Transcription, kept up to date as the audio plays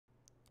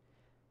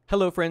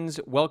Hello friends,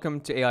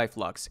 welcome to AI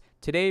Flux.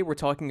 Today we're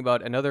talking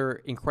about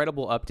another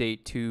incredible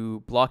update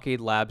to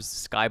Blockade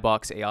Labs'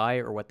 Skybox AI,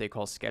 or what they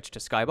call Sketch to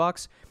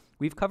Skybox.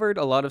 We've covered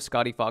a lot of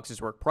Scottie Fox's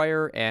work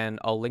prior, and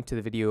I'll link to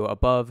the video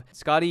above.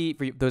 Scottie,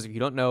 for those of you who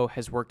don't know,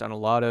 has worked on a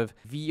lot of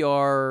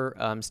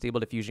VR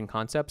stable diffusion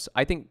concepts.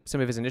 I think some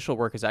of his initial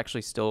work is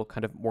actually still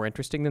kind of more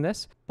interesting than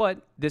this,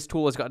 but this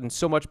tool has gotten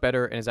so much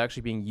better and is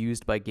actually being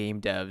used by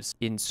game devs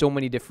in so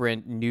many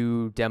different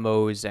new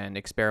demos and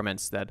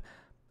experiments that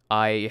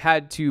I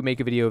had to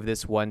make a video of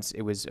this once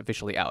it was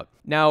officially out.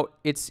 Now,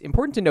 it's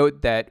important to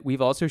note that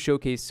we've also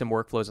showcased some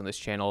workflows on this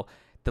channel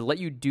that let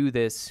you do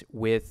this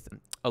with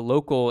a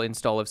local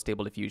install of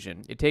Stable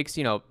Diffusion. It takes,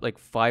 like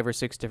 5 or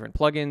 6 different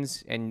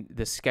plugins, and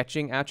the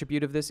sketching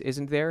attribute of this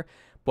isn't there.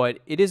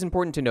 But it is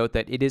important to note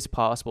that it is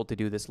possible to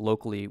do this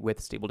locally with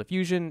Stable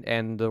Diffusion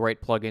and the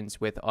right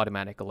plugins with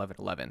Automatic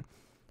 1111.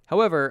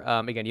 However,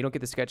 again, you don't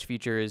get the sketch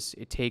features.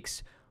 It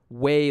takes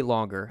way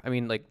longer. I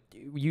mean, like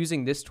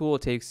using this tool,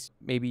 it takes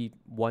maybe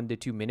 1 to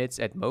 2 minutes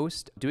at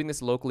most. Doing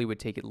this locally would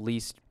take at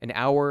least an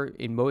hour.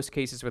 In most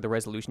cases, for the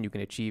resolution you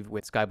can achieve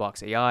with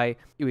Skybox AI,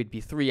 it would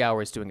be 3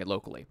 hours doing it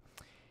locally.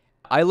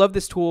 I love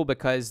this tool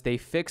because they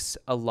fix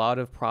a lot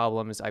of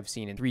problems I've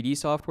seen in 3D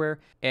software.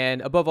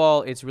 And above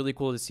all, it's really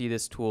cool to see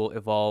this tool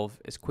evolve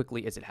as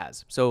quickly as it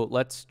has. So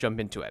let's jump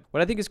into it.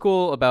 What I think is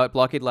cool about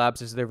Blockade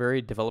Labs is they're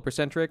very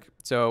developer-centric.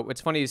 So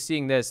what's funny is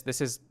seeing this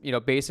is,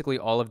 basically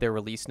all of their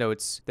release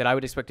notes that I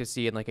would expect to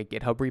see in like a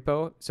GitHub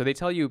repo. So they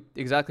tell you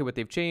exactly what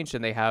they've changed,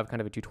 and they have kind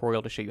of a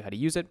tutorial to show you how to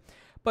use it.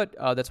 But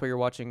that's what you're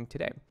watching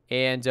today.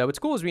 And what's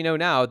cool is we know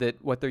now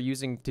that what they're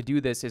using to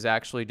do this is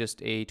actually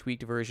just a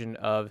tweaked version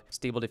of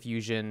Stable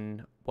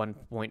Diffusion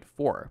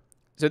 1.4.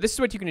 So this is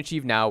what you can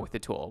achieve now with the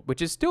tool,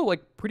 which is still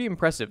like pretty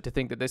impressive to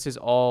think that this is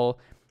all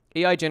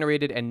AI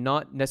generated and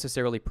not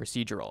necessarily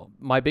procedural.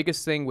 My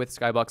biggest thing with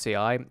Skybox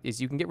AI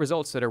is you can get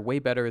results that are way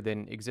better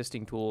than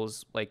existing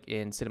tools like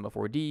in Cinema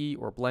 4D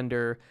or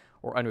Blender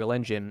or Unreal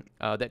Engine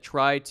that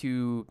try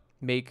to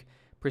make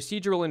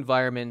procedural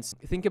environments.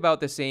 Think about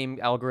the same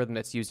algorithm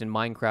that's used in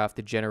Minecraft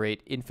to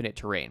generate infinite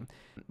terrain.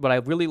 What I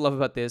really love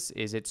about this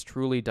is it's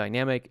truly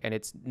dynamic, and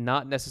it's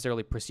not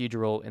necessarily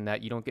procedural in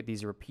that you don't get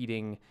these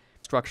repeating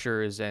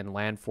structures and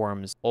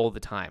landforms all the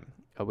time,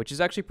 which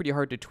is actually pretty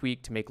hard to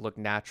tweak to make look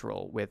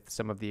natural with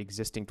some of the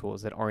existing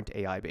tools that aren't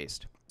AI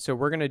based. So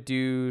we're going to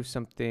do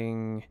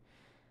something,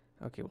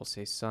 okay, we'll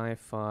say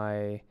sci-fi.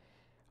 I'm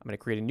going to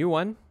create a new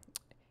one.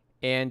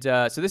 And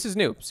so this is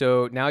new.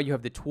 So now you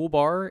have the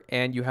toolbar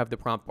and you have the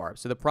prompt bar.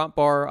 So the prompt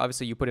bar,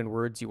 obviously you put in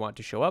words you want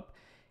to show up.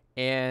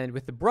 And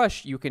with the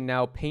brush, you can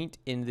now paint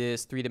in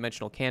this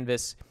 3-dimensional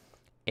canvas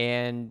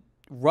and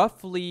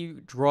roughly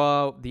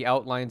draw the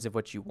outlines of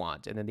what you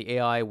want. And then the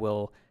AI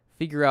will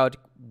figure out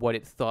what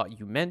it thought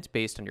you meant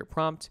based on your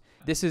prompt.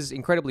 This is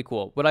incredibly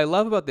cool. What I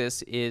love about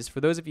this is,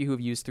 for those of you who have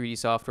used 3D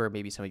software,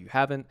 maybe some of you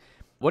haven't,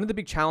 one of the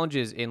big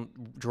challenges in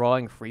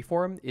drawing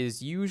freeform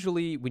is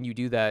usually when you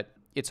do that,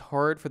 it's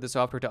hard for the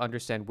software to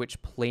understand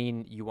which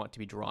plane you want to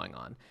be drawing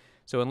on.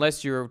 So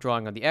unless you're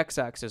drawing on the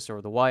x-axis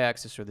or the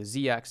y-axis or the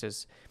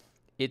z-axis,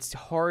 it's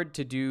hard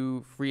to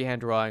do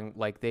freehand drawing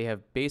like they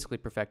have basically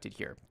perfected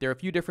here. There are a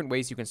few different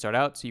ways you can start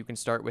out. So you can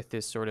start with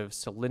this sort of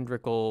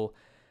cylindrical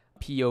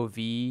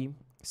POV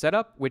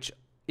setup, which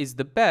is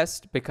the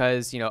best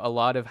because, a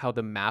lot of how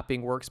the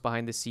mapping works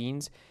behind the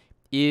scenes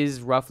is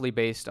roughly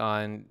based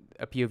on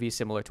a POV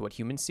similar to what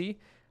humans see.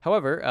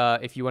 However,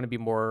 if you want to be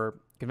more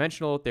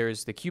conventional,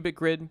 there's the cubic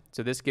grid.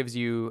 So this gives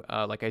you,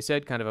 like I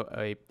said, kind of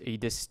a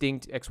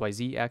distinct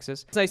XYZ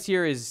axis. What's nice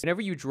here is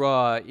whenever you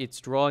draw, it's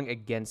drawing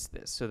against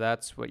this. So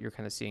that's what you're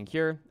kind of seeing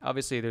here.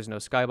 Obviously, there's no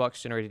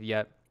skybox generated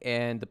yet.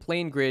 And the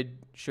plane grid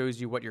shows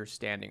you what you're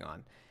standing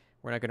on.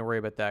 We're not going to worry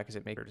about that because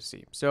it makes it harder to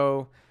see.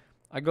 So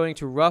I'm going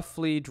to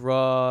roughly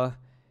draw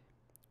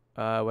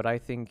what I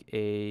think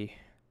a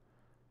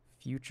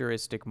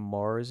futuristic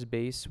Mars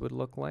base would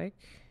look like.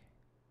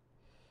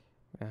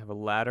 I have a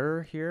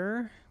ladder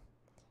here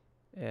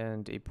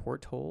and a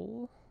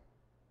porthole.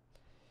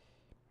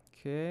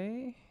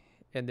 Okay.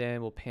 And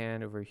then we'll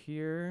pan over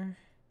here.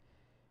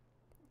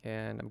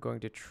 And I'm going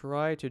to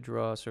try to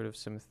draw sort of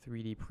some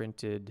 3D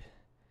printed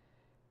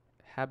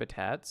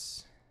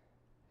habitats.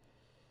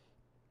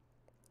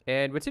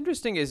 And what's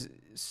interesting is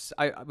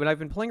when I've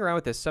been playing around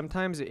with this,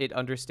 sometimes it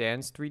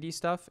understands 3D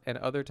stuff and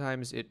other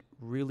times it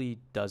really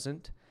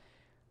doesn't.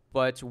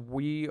 But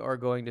we are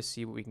going to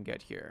see what we can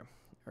get here.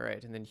 All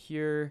right, and then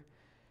here,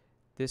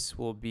 this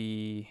will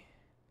be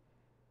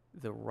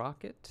the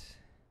rocket.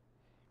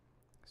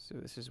 So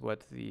this is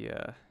what the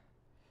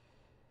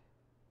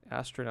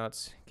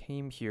astronauts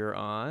came here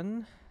on.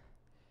 And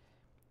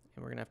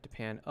we're going to have to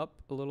pan up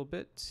a little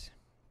bit.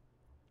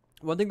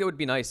 One thing that would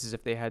be nice is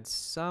if they had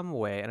some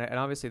way, and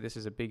obviously this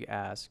is a big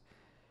ask,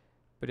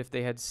 but if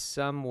they had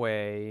some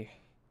way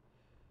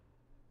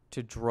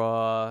to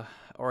draw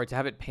or to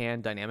have it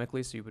pan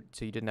dynamically so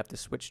you didn't have to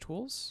switch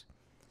tools.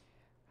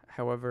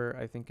 However,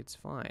 I think it's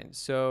fine.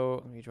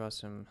 So let me draw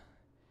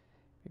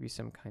maybe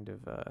some kind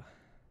of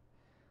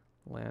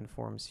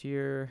landforms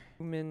here.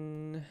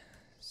 Human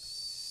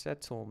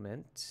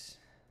settlement.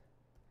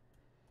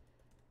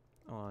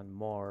 on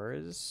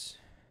Mars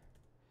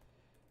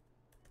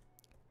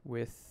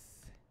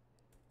with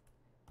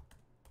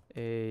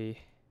a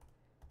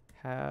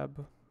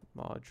HAB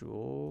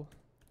module,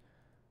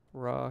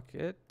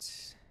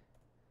 rocket,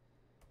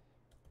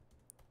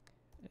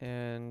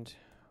 and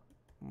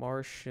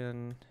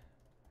Martian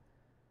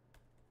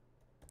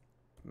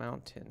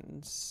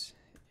mountains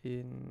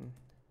in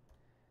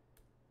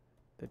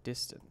the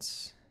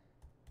distance.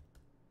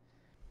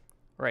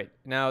 Right,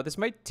 now this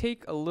might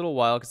take a little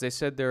while because they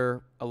said there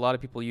are a lot of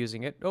people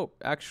using it. Oh,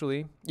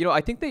 actually, you know, I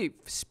think they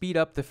speed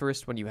up the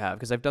first one you have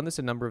because I've done this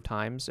a number of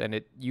times and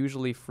it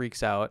usually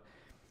freaks out.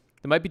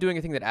 They might be doing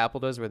a thing that Apple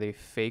does where they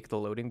fake the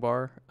loading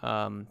bar.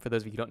 For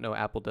those of you who don't know,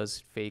 Apple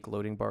does fake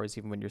loading bars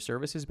even when your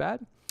service is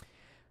bad.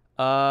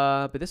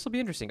 But this will be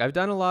interesting. I've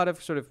done a lot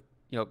of sort of,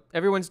 you know,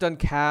 everyone's done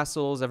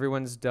castles,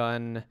 everyone's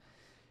done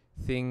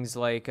things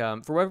like,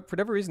 for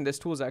whatever reason, this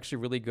tool is actually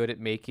really good at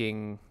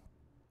making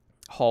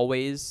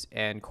hallways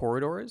and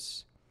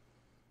corridors.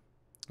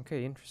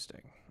 Okay,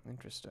 interesting.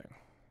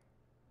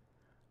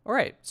 All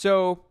right,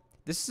 so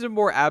this is a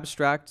more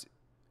abstract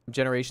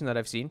generation that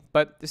I've seen,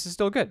 but this is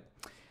still good.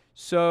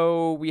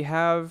 So we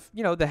have,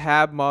 you know, the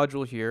HAB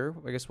module here.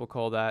 I guess we'll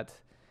call that.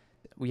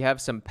 We have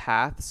some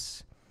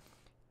paths,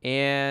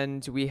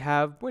 and we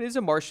have what is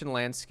a Martian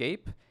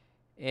landscape,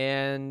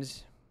 and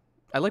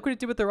I like what it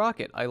did with the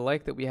rocket. I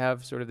like that we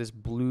have sort of this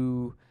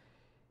blue.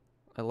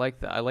 I like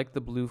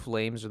the blue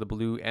flames or the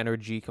blue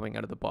energy coming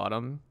out of the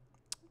bottom.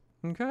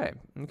 Okay.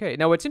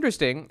 Now what's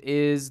interesting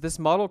is this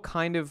model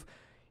kind of,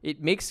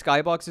 it makes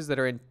skyboxes that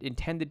are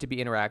intended to be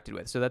interacted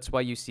with. So that's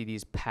why you see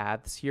these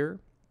paths here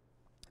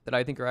that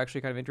I think are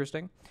actually kind of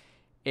interesting.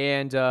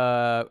 And,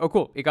 oh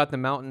cool, it got the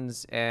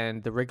mountains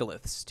and the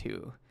regoliths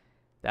too.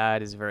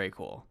 That is very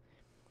cool.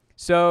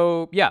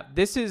 So yeah,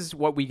 this is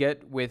what we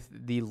get with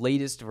the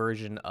latest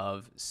version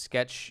of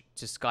Sketch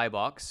to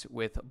Skybox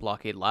with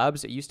Blockade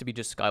Labs. It used to be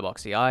just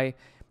Skybox AI.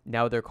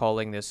 Now they're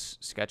calling this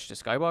Sketch to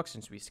Skybox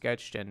since we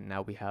sketched, and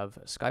now we have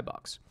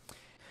Skybox.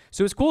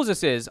 So as cool as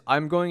this is,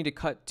 I'm going to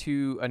cut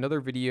to another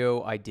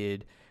video I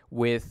did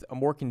with a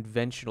more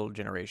conventional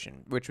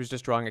generation, which was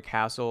just drawing a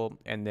castle,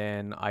 and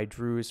then I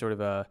drew sort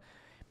of a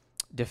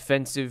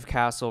defensive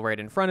castle right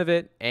in front of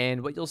it.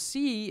 And what you'll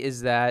see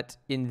is that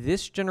in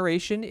this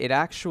generation, it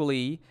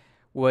actually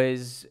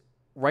was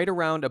right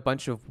around a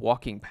bunch of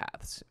walking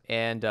paths.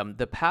 And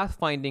the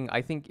pathfinding,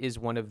 I think, is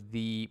one of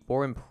the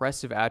more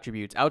impressive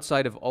attributes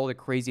outside of all the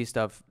crazy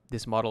stuff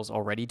this model is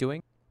already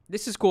doing.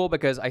 This is cool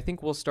because I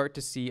think we'll start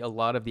to see a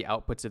lot of the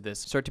outputs of this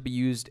start to be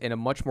used in a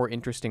much more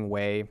interesting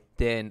way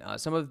than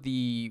some of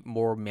the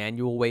more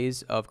manual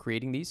ways of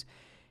creating these.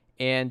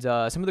 And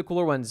some of the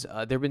cooler ones,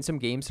 there have been some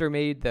games that are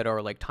made that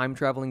are like time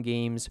traveling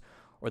games,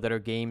 or that are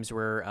games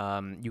where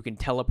you can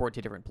teleport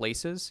to different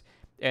places.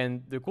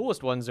 And the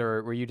coolest ones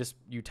are where you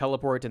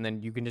teleport and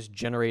then you can just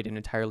generate an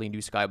entirely new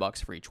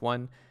skybox for each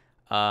one.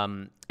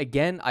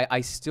 Again,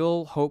 I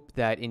still hope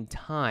that in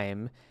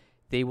time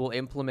they will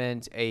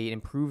implement an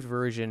improved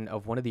version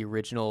of one of the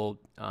original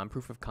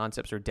proof of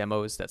concepts or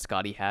demos that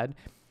Scottie had,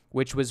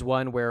 which was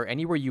one where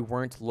anywhere you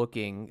weren't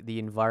looking, the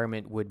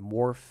environment would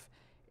morph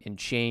and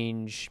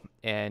change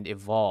and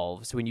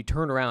evolve. So when you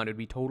turn around, it would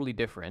be totally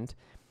different.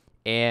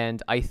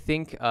 And I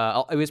think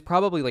it was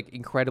probably like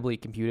incredibly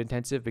compute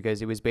intensive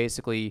because it was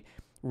basically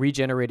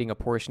regenerating a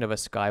portion of a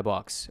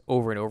skybox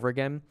over and over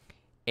again.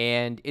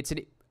 And it's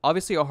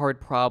obviously a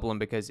hard problem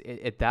because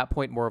at that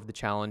point, more of the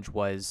challenge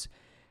was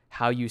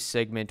how you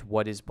segment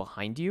what is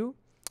behind you.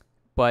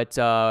 But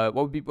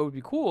what would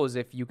be cool is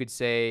if you could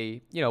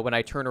say, you know, when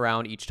I turn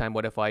around each time,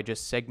 what if I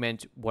just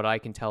segment what I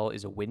can tell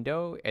is a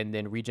window and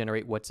then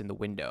regenerate what's in the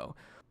window?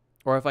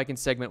 Or if I can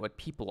segment what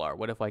people are,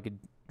 what if I could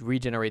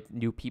regenerate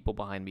new people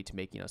behind me to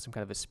make, you know, some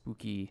kind of a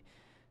spooky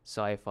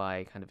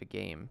sci-fi kind of a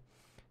game?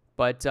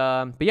 But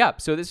yeah,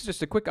 so this is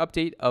just a quick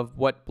update of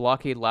what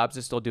Blockade Labs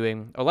is still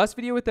doing. Our last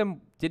video with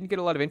them didn't get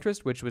a lot of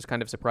interest, which was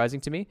kind of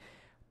surprising to me.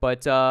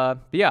 But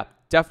yeah,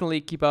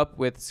 definitely keep up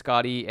with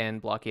Scottie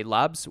and Blockade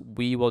Labs.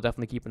 We will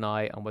definitely keep an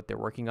eye on what they're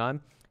working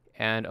on.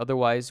 And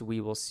otherwise,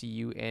 we will see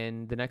you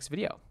in the next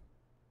video.